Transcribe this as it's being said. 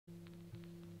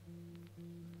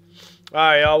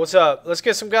Alright, y'all, what's up? Let's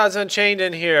get some Gods Unchained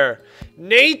in here.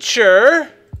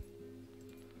 Nature.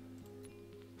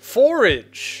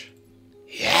 Forage.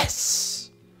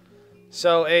 Yes.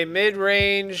 So, a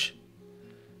mid-range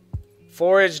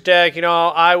forage deck. You know,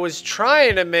 I was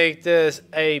trying to make this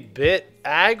a bit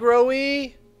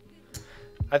aggro-y.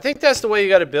 I think that's the way you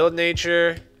got to build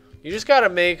nature. You just got to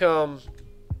make them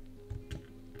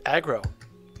aggro.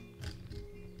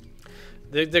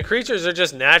 The creatures are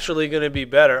just naturally going to be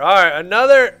better. Alright,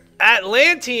 another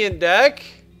Atlantean deck.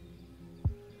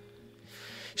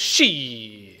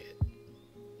 Shit.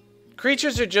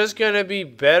 Creatures are just going to be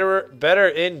better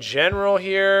in general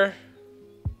here.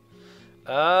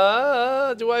 Do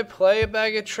I play a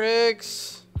bag of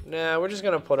tricks? Nah, we're just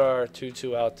going to put our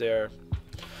 2/2 out there.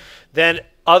 Then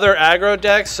other aggro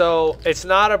decks, so it's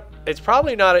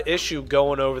probably not an issue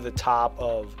going over the top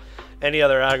of any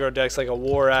other aggro decks, like a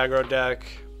war aggro deck.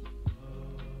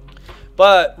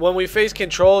 But when we face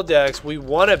control decks, we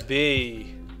want to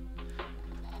be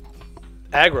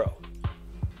aggro.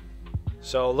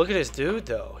 So look at this dude,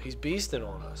 though. He's beasting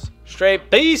on us.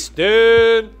 Straight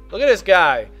beasting. Look at this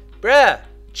guy. Bruh.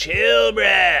 Chill,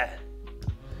 bruh.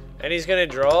 And he's going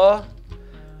to draw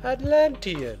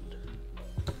Atlantean.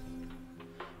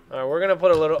 Alright, we're going to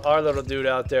put our little dude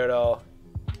out there, though.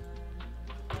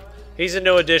 He's a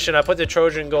new addition. I put the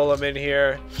Trojan Golem in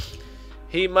here.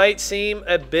 He might seem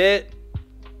a bit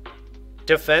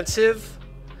defensive,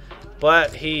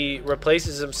 but he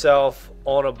replaces himself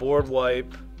on a board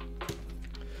wipe.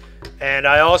 And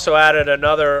I also added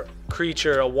another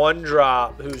creature, a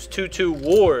 1-drop, who's 2/2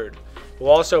 ward, who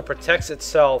also protects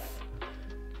itself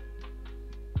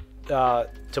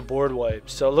to board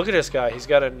wipes. So look at this guy. He's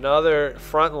got another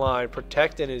front line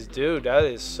protecting his dude. That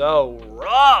is so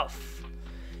rough.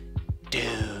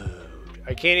 Dude,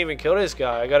 I can't even kill this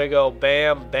guy. I gotta go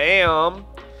bam, bam.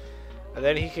 And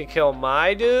then he can kill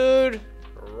my dude.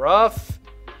 Rough.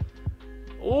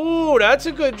 Ooh, that's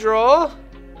a good draw.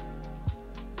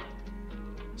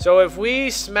 So if we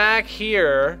smack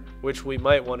here, which we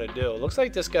might want to do. Looks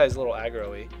like this guy's a little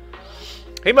aggro-y.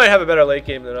 He might have a better late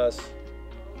game than us.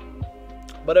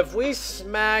 But if we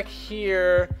smack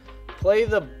here, play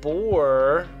the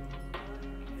boar,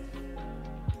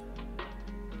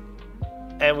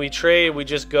 and we trade, we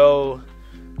just go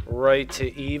right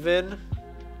to even.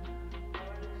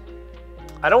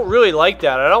 I don't really like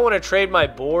that. I don't want to trade my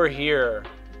boar here.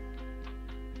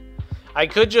 I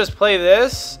could just play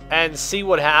this and see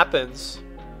what happens.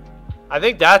 I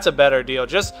think that's a better deal.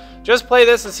 Just play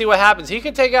this and see what happens. He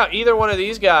can take out either one of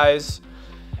these guys.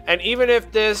 And even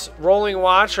if this Rolling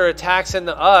Watcher attacks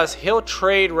into us, he'll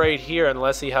trade right here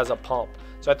unless he has a pump.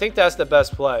 So I think that's the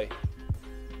best play.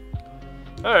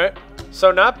 Alright.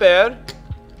 So not bad.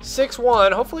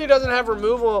 6/1. Hopefully he doesn't have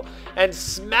removal and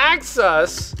smacks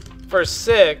us for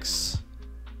 6.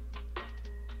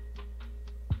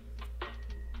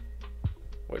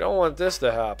 We don't want this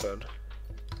to happen.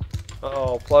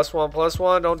 Uh-oh.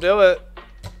 +1/+1. Don't do it.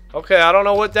 Okay, I don't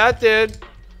know what that did.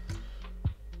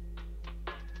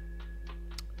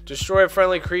 Destroy a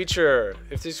friendly creature.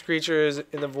 If this creature is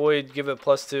in the void, give it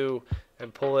 +2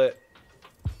 and pull it.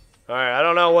 Alright, I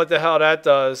don't know what the hell that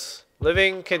does.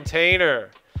 Living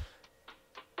container.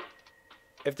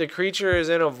 If the creature is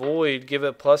in a void, give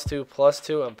it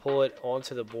 +2/+2 and pull it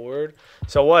onto the board.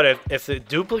 So what, if the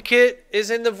duplicate is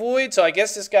in the void? So I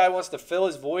guess this guy wants to fill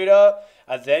his void up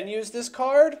and then use this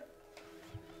card?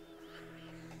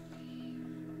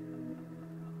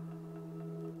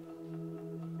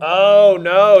 Oh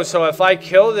no, so if I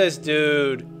kill this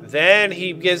dude, then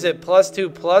he gives it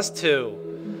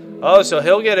 +2/+2. Oh, so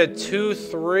he'll get a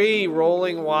 2/3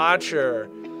 Rolling Watcher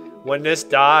when this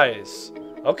dies.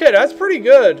 Okay, that's pretty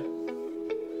good.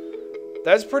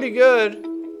 That's pretty good.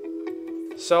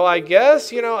 So I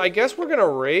guess, you know, I guess we're gonna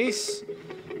race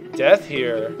death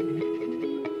here.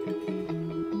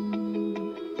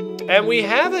 And we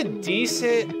have a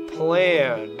decent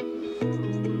plan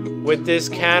with this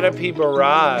Canopy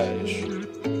Barrage.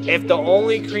 If the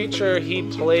only creature he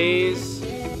plays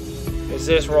is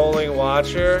this Rolling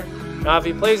Watcher. Now if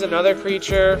he plays another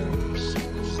creature,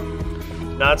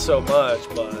 not so much,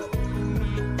 but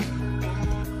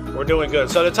we're doing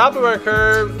good. So the top of our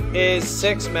curve is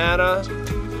 6 mana.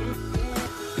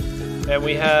 And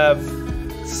we have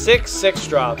 6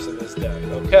 drops in this deck.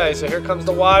 Okay, so here comes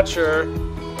the Watcher.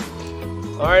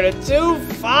 Alright, a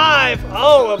 2/5.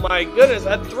 Oh my goodness,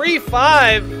 a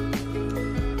 3/5.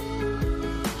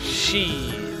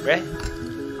 Shit.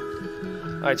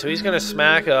 Alright, so he's gonna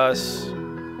smack us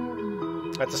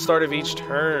at the start of each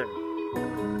turn.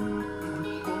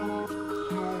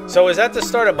 So is that the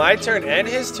start of my turn and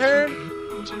his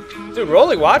turn? Dude,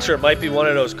 Rolling Watcher might be one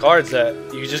of those cards that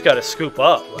you just got to scoop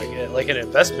up, like an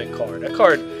investment card. That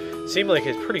card seemed like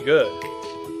it's pretty good.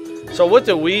 So what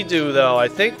do we do, though? I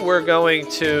think we're going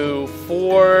to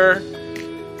 4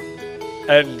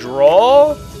 and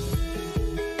draw.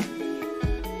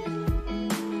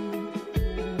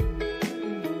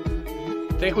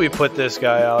 I think we put this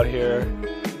guy out here.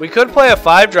 We could play a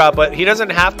 5-drop, but he doesn't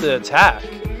have to attack.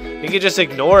 He could just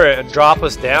ignore it and drop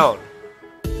us down.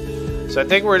 So I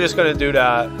think we're just going to do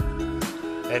that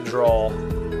and draw.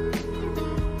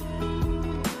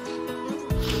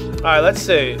 Alright, let's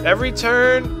see. Every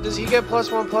turn, does he get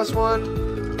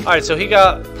 +1/+1? Alright, so he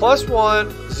got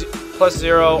 +1,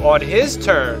 +0 on his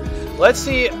turn. Let's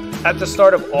see at the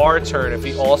start of our turn if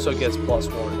he also gets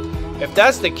 +1. If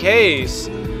that's the case,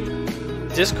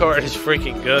 this card is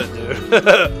freaking good,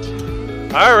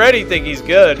 dude. I already think he's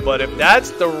good, but if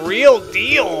that's the real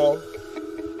deal,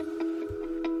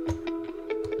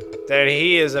 then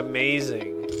he is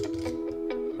amazing.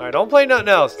 Alright, don't play nothing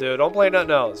else, dude. Don't play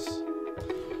nothing else.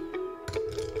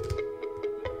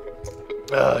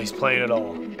 Ugh, he's playing it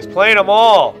all. He's playing them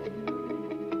all.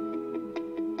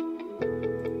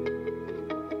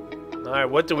 Alright,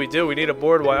 what do? We need a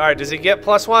board wipe. Alright, does he get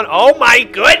 +1? Oh my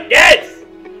goodness!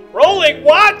 Rolling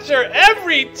Watcher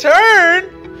every turn?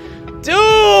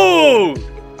 Dude!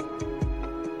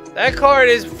 That card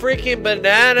is freaking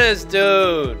bananas,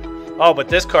 dude. Oh, but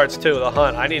this card's too, the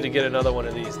Hunt. I need to get another one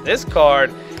of these. This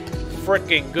card,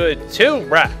 freaking good too,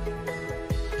 bruh.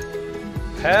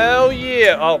 Hell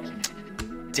yeah. Oh,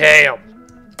 damn.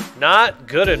 Not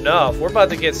good enough. We're about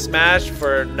to get smashed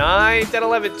for 9, 10,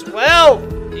 11,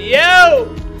 12.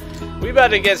 Yo! We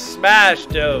about to get smashed,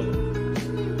 dude.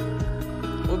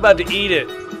 We're about to eat it.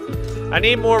 I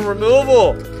need more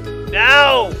removal.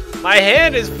 Now! My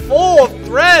hand is full of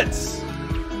threats.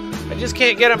 I just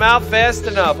can't get them out fast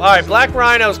enough. Alright, Black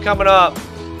Rhino's coming up.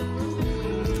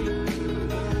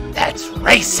 That's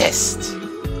racist.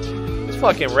 It's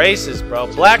fucking racist, bro.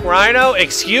 Black Rhino?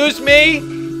 Excuse me?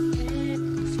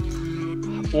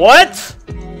 What?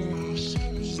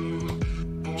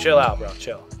 Chill out, bro.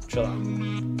 Chill. Chill out.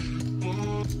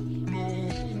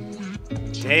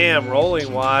 Damn,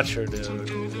 Rolling Watcher,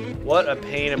 dude. What a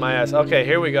pain in my ass. Okay,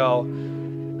 here we go.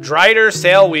 Drider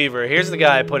Sailweaver. Here's the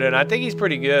guy I put in. I think he's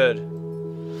pretty good.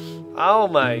 Oh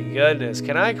my goodness.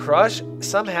 Can I crush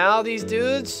somehow these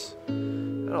dudes? I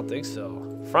don't think so.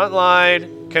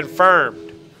 Frontline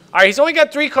confirmed. Alright, he's only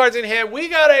got 3 cards in hand. We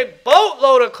got a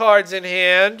boatload of cards in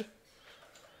hand.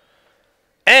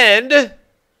 And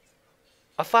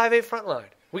a 5/8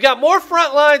 frontline. We got more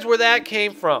front lines where that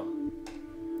came from.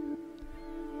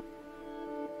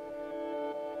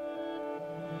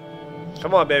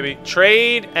 Come on, baby.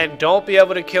 Trade and don't be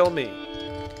able to kill me.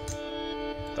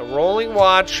 The Rolling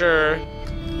Watcher.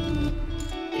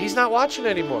 He's not watching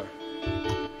anymore.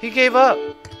 He gave up.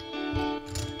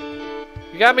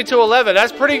 You got me to 11.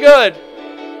 That's pretty good.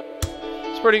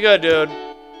 It's pretty good, dude.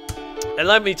 And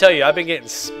let me tell you, I've been getting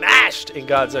smashed in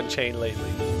God's Unchained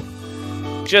lately.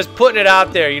 Just putting it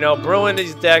out there, you know, brewing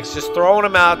these decks, just throwing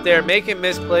them out there, making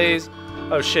misplays.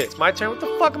 Oh, shit. It's my turn. What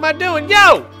the fuck am I doing?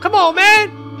 Yo! Come on,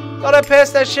 man! Thought I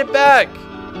passed that shit back.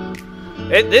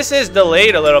 This is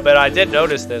delayed a little bit. I did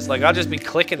notice this. Like, I'll just be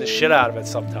clicking the shit out of it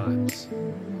sometimes.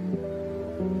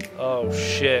 Oh,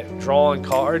 shit. Drawing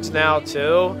cards now,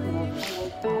 too.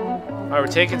 Alright, we're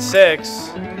taking 6.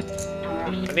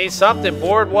 I need something.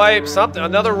 Board wipe. Something.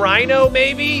 Another Rhino,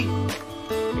 maybe?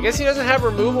 I guess he doesn't have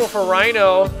removal for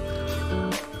Rhino.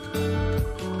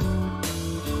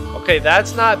 Okay,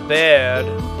 that's not bad.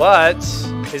 But,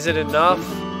 is it enough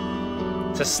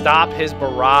to stop his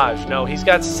barrage? No, he's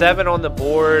got 7 on the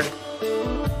board.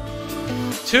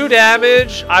 2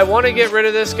 damage. I want to get rid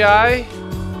of this guy.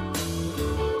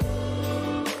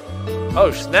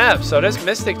 Oh, snap. So this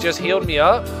Mystic just healed me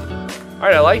up.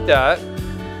 Alright, I like that.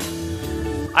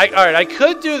 Alright, I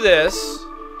could do this.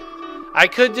 I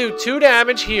could do 2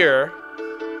 damage here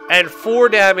and 4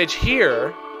 damage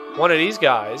here. One of these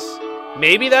guys.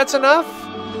 Maybe that's enough?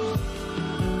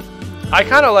 I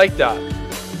kind of like that.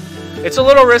 It's a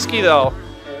little risky, though.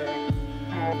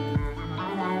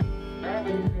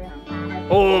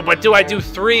 Oh, but do I do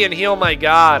 3 and heal my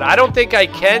god? I don't think I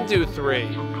can do 3.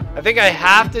 I think I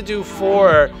have to do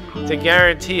 4 to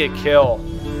guarantee a kill.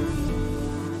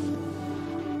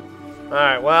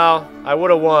 Alright, well, I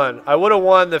would have won. I would have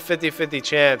won the 50-50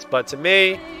 chance, but to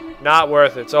me, not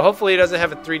worth it. So hopefully he doesn't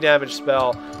have a 3 damage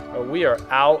spell, or we are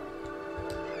out.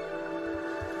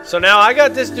 So now I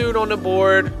got this dude on the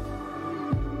board.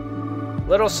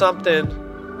 Little something.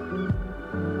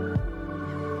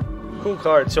 Cool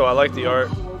card too. I like the art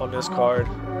on this card.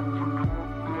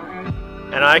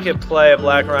 And I could play a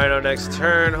Black Rhino next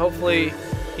turn. Hopefully,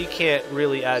 he can't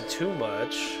really add too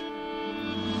much.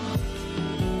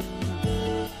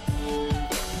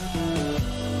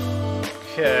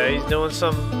 Okay, he's doing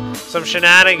some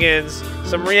shenanigans.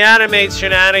 Some reanimate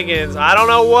shenanigans. I don't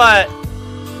know what.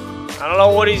 I don't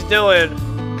know what he's doing.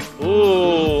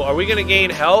 Ooh, are we going to gain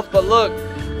health? But look,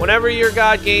 whenever your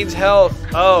god gains health...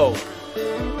 Oh.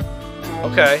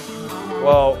 Okay.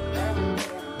 Well,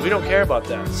 we don't care about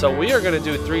that. So we are going to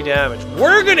do 3 damage.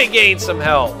 We're going to gain some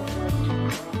health.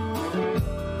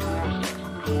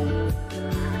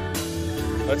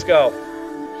 Let's go.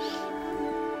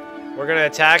 We're going to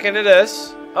attack into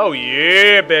this. Oh,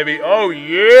 yeah, baby. Oh,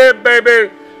 yeah,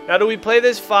 baby. Now, do we play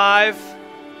this 5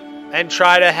 and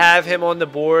try to have him on the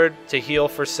board to heal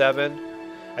for 7?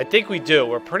 I think we do.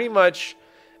 We're pretty much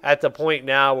at the point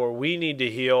now where we need to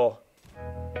heal.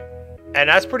 And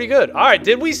that's pretty good. All right,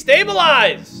 did we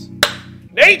stabilize?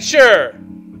 Nature!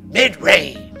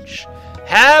 Mid-range.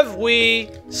 Have we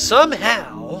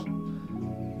somehow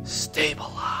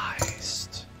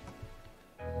stabilized?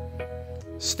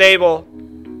 Stable.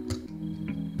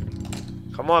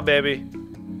 Come on, baby.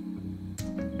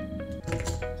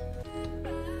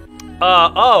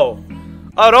 Oh,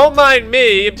 don't mind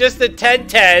me. I'm just the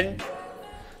 10-10.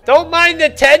 Don't mind the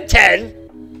 10-10.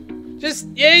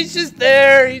 Yeah, he's just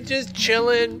there. He's just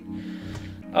chilling.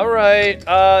 All right.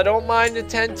 Don't mind the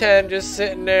 10-10. Just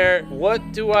sitting there.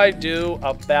 What do I do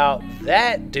about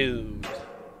that dude?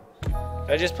 Can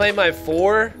I just play my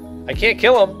 4? I can't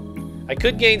kill him. I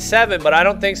could gain 7, but I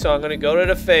don't think so. I'm going to go to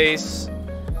the face.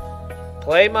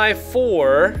 Play my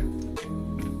 4.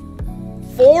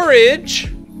 Forage.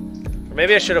 Or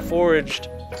maybe I should have foraged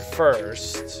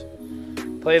first.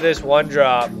 Play this 1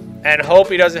 drop. And hope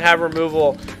he doesn't have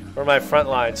removal for my front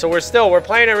line. So we're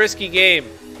playing a risky game.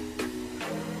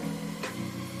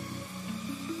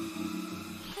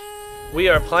 We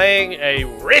are playing a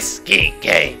risky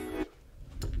game.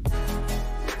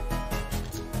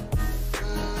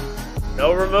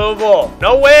 No removal.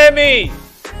 No whammy.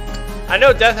 I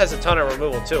know Death has a ton of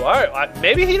removal too. All right,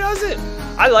 maybe he doesn't.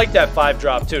 I like that 5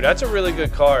 drop too. That's a really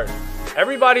good card.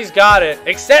 Everybody's got it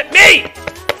except me.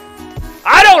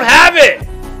 I don't have it.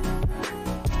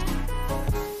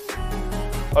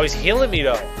 Oh, he's healing me,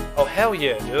 though. Oh, hell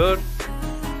yeah, dude.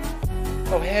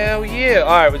 Oh, hell yeah. All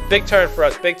right, it was big turn for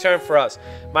us. Big turn for us.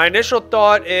 My initial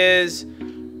thought is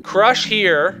crush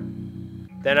here.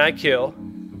 Then I kill.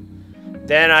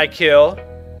 Then I kill.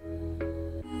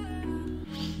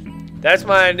 That's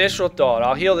my initial thought.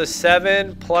 I'll heal the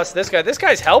 7 plus this guy. This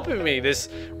guy's helping me, this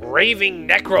raving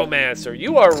necromancer.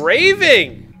 You are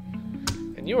raving.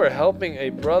 And you are helping a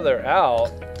brother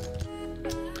out.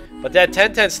 But that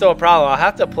 10-10 is still a problem. I'll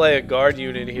have to play a guard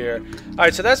unit here. All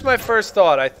right, so that's my first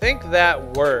thought. I think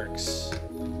that works.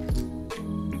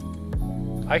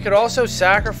 I could also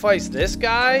sacrifice this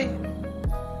guy.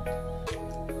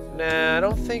 Nah, I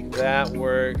don't think that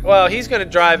works. Well, he's going to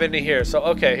drive into here. So,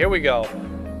 okay, here we go.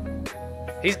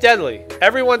 He's deadly.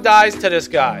 Everyone dies to this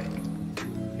guy.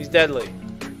 He's deadly.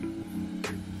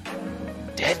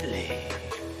 Deadly.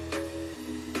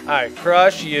 All right,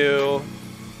 crush you.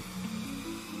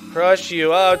 Crush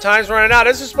you. Oh, time's running out.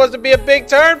 This is supposed to be a big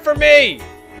turn for me.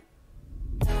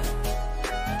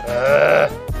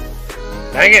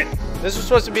 Dang it. This was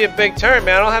supposed to be a big turn,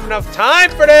 man. I don't have enough time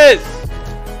for this.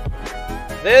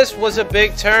 This was a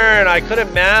big turn. I could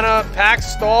have mana, pack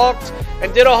stalked,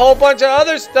 and did a whole bunch of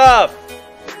other stuff.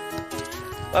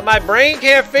 But my brain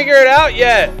can't figure it out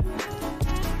yet.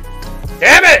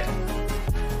 Damn it!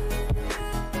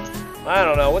 I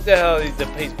don't know. What the hell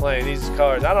he's playing? These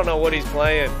cards. I don't know what he's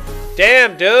playing.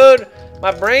 Damn, dude.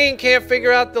 My brain can't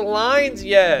figure out the lines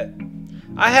yet.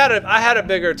 I had a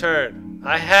bigger turn.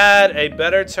 I had a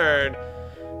better turn.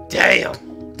 Damn.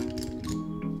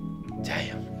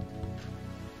 Damn.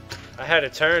 I had a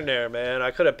turn there, man.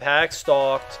 I could have pack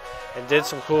stalked and did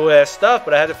some cool ass stuff,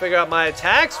 but I had to figure out my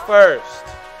attacks first.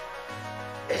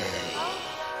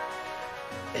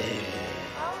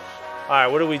 Alright,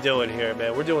 what are we doing here,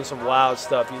 man? We're doing some wild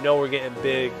stuff. You know we're getting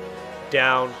big,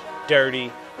 down,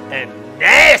 dirty, and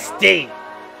nasty.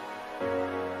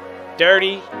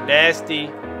 Dirty, nasty,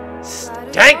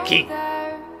 stanky.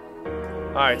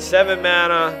 Alright, 7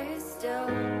 mana.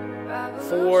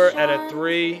 4 and a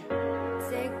 3. Is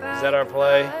that our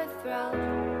play?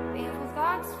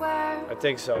 I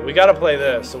think so. We gotta play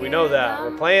this, so we know that.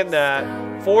 We're playing that.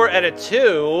 4 and a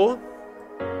 2.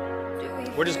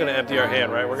 We're just going to empty our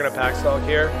hand, right? We're going to pack stalk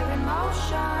here.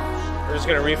 We're just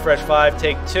going to refresh 5,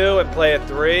 take 2, and play a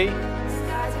 3.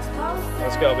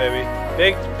 Let's go, baby.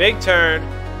 Big turn.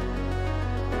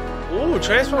 Ooh. Ooh,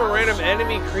 transform a random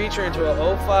enemy creature into a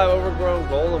 05 overgrown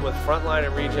golem with frontline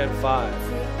and regen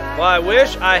 5. Well, I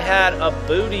wish I had a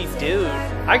booty dude.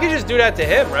 I could just do that to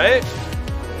him, right?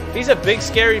 He's a big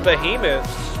scary behemoth.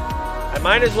 I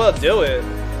might as well do it.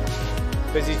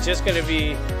 Because he's just going to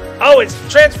be... Oh, it's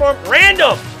transform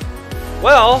random!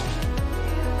 Well,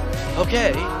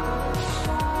 okay.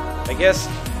 I guess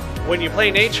when you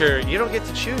play nature, you don't get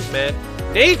to choose, man.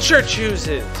 Nature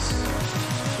chooses!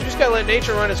 You just gotta let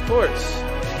nature run its course.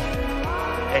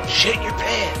 And shit your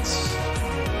pants.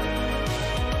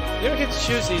 You don't get to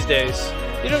choose these days.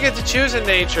 You don't get to choose in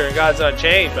nature in God's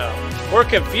Unchained, bro. We're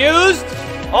confused.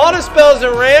 All the spells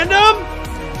are random.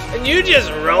 And you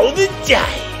just roll the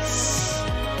dice.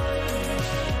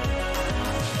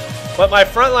 But my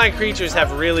frontline creatures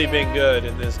have really been good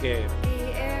in this game.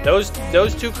 Those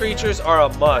two creatures are a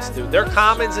must, dude. They're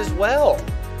commons as well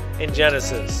in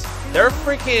Genesis. They're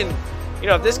freaking... You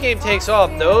know, if this game takes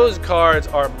off, those cards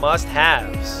are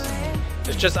must-haves.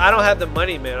 It's just, I don't have the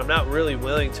money, man. I'm not really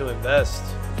willing to invest.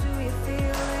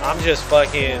 I'm just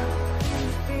fucking...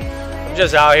 I'm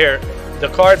just out here. The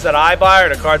cards that I buy are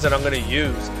the cards that I'm going to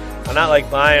use. I'm not, like,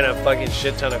 buying a fucking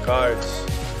shit ton of cards.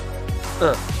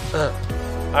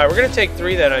 Alright, we're going to take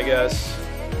 3 then, I guess.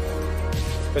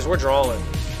 Because we're drawing.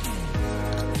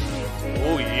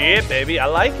 Oh, yeah, baby. I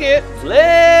like it.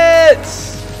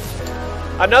 Let's...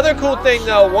 Another cool thing,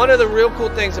 though, one of the real cool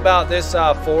things about this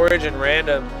forage and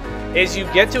random is you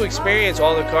get to experience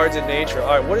all the cards in nature.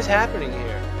 All right, what is happening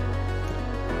here?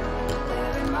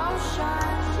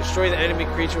 Destroy the enemy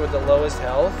creature with the lowest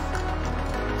health.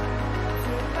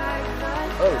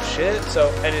 Oh, shit. So,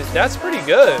 and that's pretty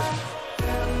good.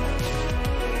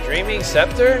 Dreaming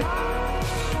Scepter?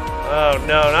 Oh,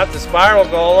 no, not the Spiral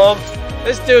Golem.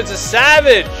 This dude's a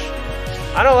savage.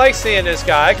 I don't like seeing this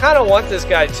guy. I kind of want this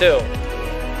guy, too.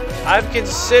 I've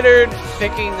considered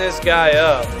picking this guy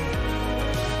up.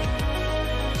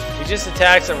 He just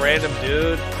attacked some random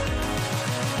dude.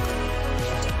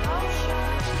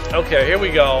 Okay, here we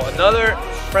go. Another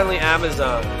friendly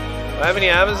Amazon. Do I have any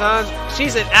Amazons?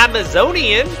 She's an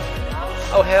Amazonian.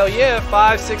 Oh, hell yeah.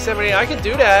 5, 6, 7, 8. I can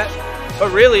do that.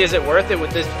 But really, is it worth it with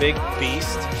this big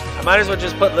beast? I might as well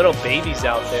just put little babies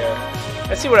out there.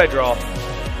 Let's see what I draw.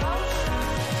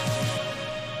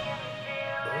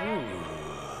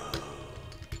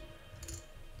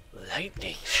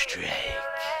 Lightning Strike.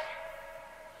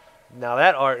 Now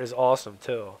that art is awesome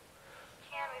too.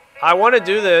 I want to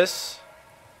do this.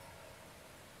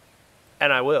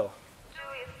 And I will.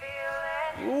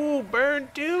 Ooh, burn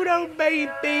doodle,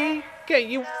 baby. Can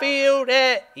you feel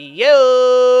that?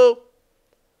 Yo.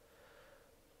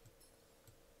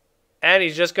 And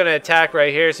he's just going to attack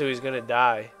right here, so he's going to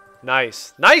die.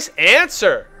 Nice. Nice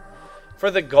answer for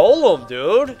the golem,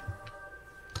 dude.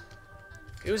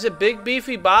 It was a big,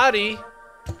 beefy body.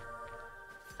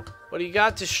 But he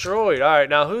got destroyed. Alright,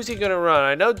 now who's he going to run?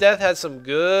 I know Death had some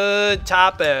good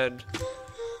top end.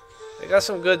 They got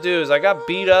some good dudes. I got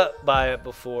beat up by it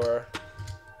before.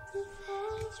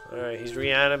 Alright, he's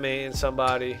reanimating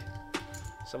somebody.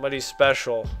 Somebody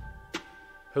special.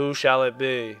 Who shall it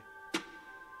be?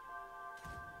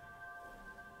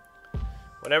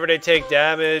 Whenever they take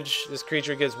damage, this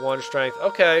creature gets 1 strength.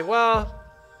 Okay, well...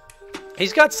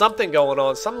 He's got something going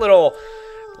on. Some little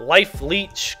life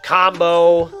leech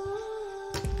combo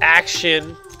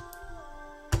action.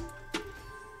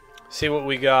 See what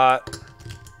we got.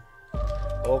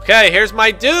 Okay, here's my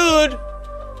dude.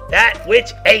 That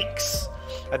which aches.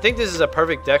 I think this is a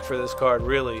perfect deck for this card,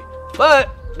 really. But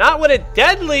not with a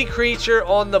deadly creature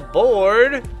on the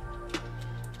board.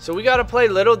 So we got to play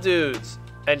little dudes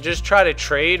and just try to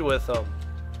trade with them.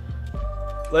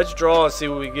 Let's draw and see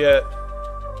what we get.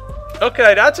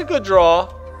 Okay, that's a good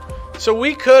draw. So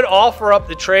we could offer up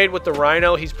the trade with the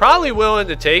Rhino. He's probably willing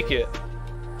to take it.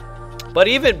 But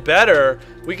even better,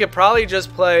 we could probably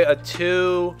just play a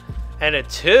 2 and a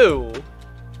 2.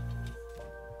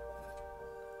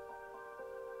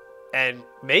 And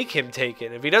make him take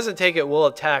it. If he doesn't take it, we'll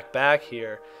attack back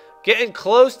here. Getting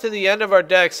close to the end of our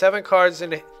deck. 7 cards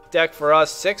in the deck for us,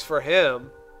 6 for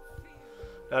him.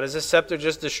 Now, does this Scepter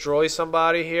just destroy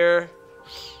somebody here?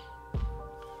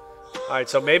 Alright,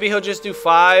 so maybe he'll just do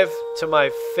 5 to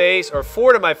my face, or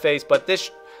 4 to my face, but this...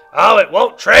 Oh, it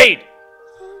won't trade!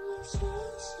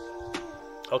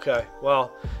 Okay,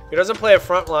 well, if he doesn't play a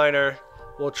frontliner,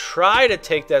 we'll try to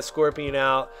take that Scorpion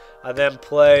out, and then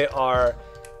play our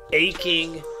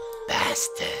aching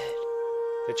bastard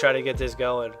to try to get this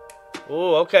going.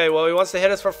 Ooh, okay, well, he wants to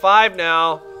hit us for 5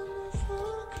 now.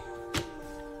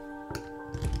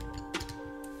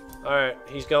 Alright,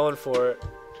 he's going for it.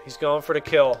 He's going for the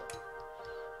kill.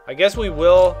 I guess we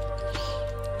will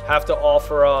have to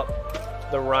offer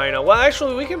up the Rhino. Well,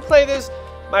 actually, we can play this.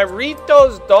 My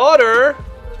Rito's daughter,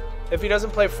 if he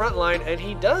doesn't play frontline, and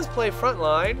he does play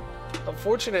frontline,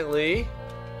 unfortunately.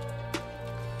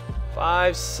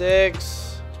 5,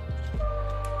 6.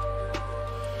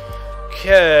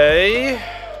 Okay.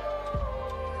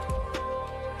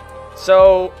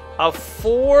 So a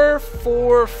 4-4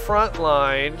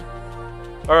 frontline,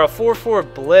 or a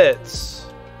 4-4 blitz.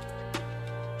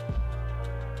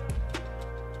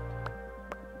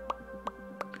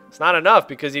 It's not enough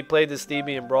because he played the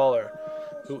Stebian Brawler,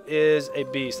 who is a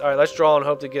beast. All right, let's draw and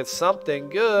hope to get something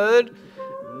good.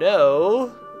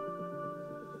 No.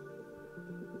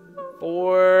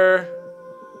 4.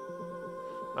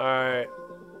 All right.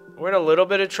 We're in a little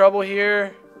bit of trouble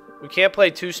here. We can't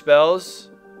play 2 spells.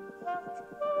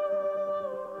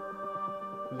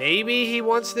 Maybe he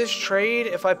wants this trade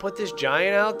if I put this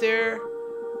giant out there.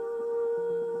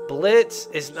 Blitz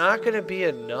is not going to be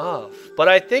enough. But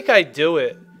I think I do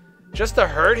it. Just to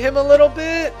hurt him a little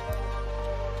bit?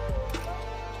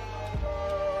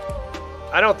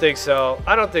 I don't think so.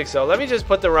 I don't think so. Let me just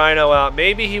put the Rhino out.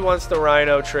 Maybe he wants the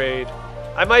Rhino trade.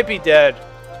 I might be dead.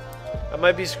 I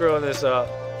might be screwing this up.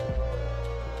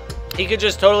 He could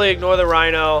just totally ignore the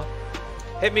Rhino.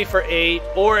 Hit me for 8.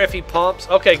 Or if he pumps.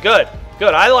 Okay, good.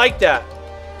 Good. I like that.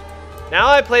 Now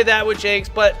I play that with Jakes,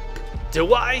 but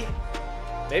do I?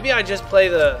 Maybe I just play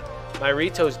my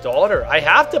Rito's daughter. I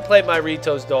have to play my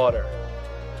Rito's daughter.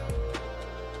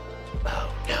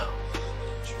 Oh, no.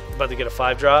 I'm about to get a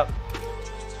 5-drop.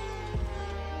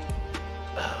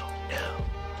 Oh, no.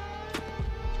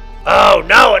 Oh,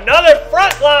 no. Another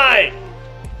front line.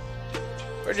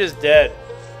 We're just dead.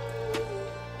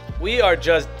 We are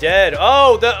just dead.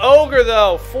 Oh, the ogre,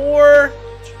 though. 4,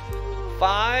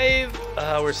 5.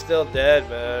 We're still dead,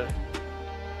 man.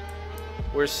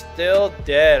 We're still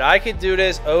dead. I could do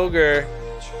this ogre.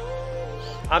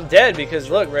 I'm dead because,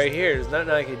 look, right here. There's nothing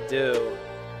I could do.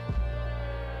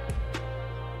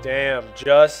 Damn,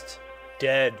 just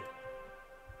dead.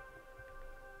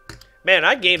 Man,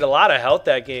 I gained a lot of health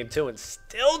that game, too, and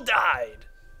still died.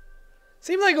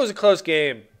 Seemed like it was a close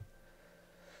game.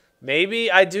 Maybe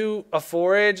I do a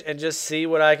forage and just see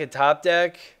what I could top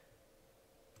deck.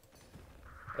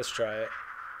 Let's try it.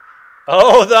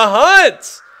 Oh, the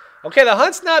hunt! Okay, the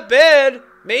hunt's not bad.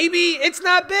 Maybe it's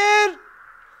not bad.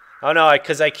 Oh, no,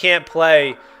 because I can't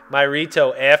play my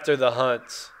Rito after the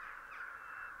hunt.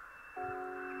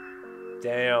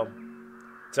 Damn.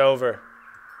 It's over.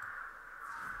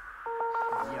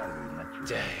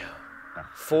 Damn.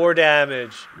 4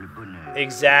 damage.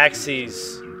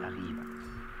 Exacxies.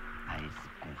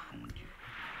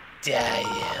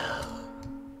 Damn.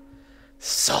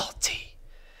 Salty.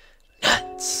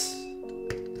 Nuts.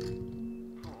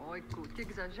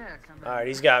 Alright,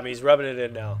 he's got me. He's rubbing it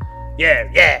in now.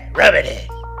 Yeah, rub it in.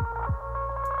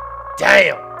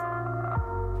 Damn.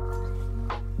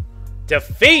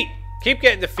 Defeat. Keep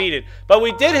getting defeated. But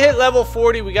we did hit level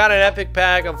 40. We got an epic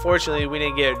pack. Unfortunately, we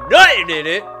didn't get nothing in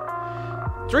it.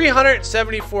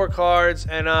 374 cards.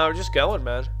 And we're just going,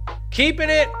 man. Keeping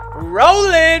it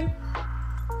rolling.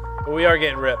 But we are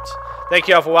getting ripped. Thank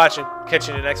you all for watching. Catch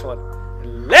you in the next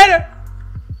one. Later.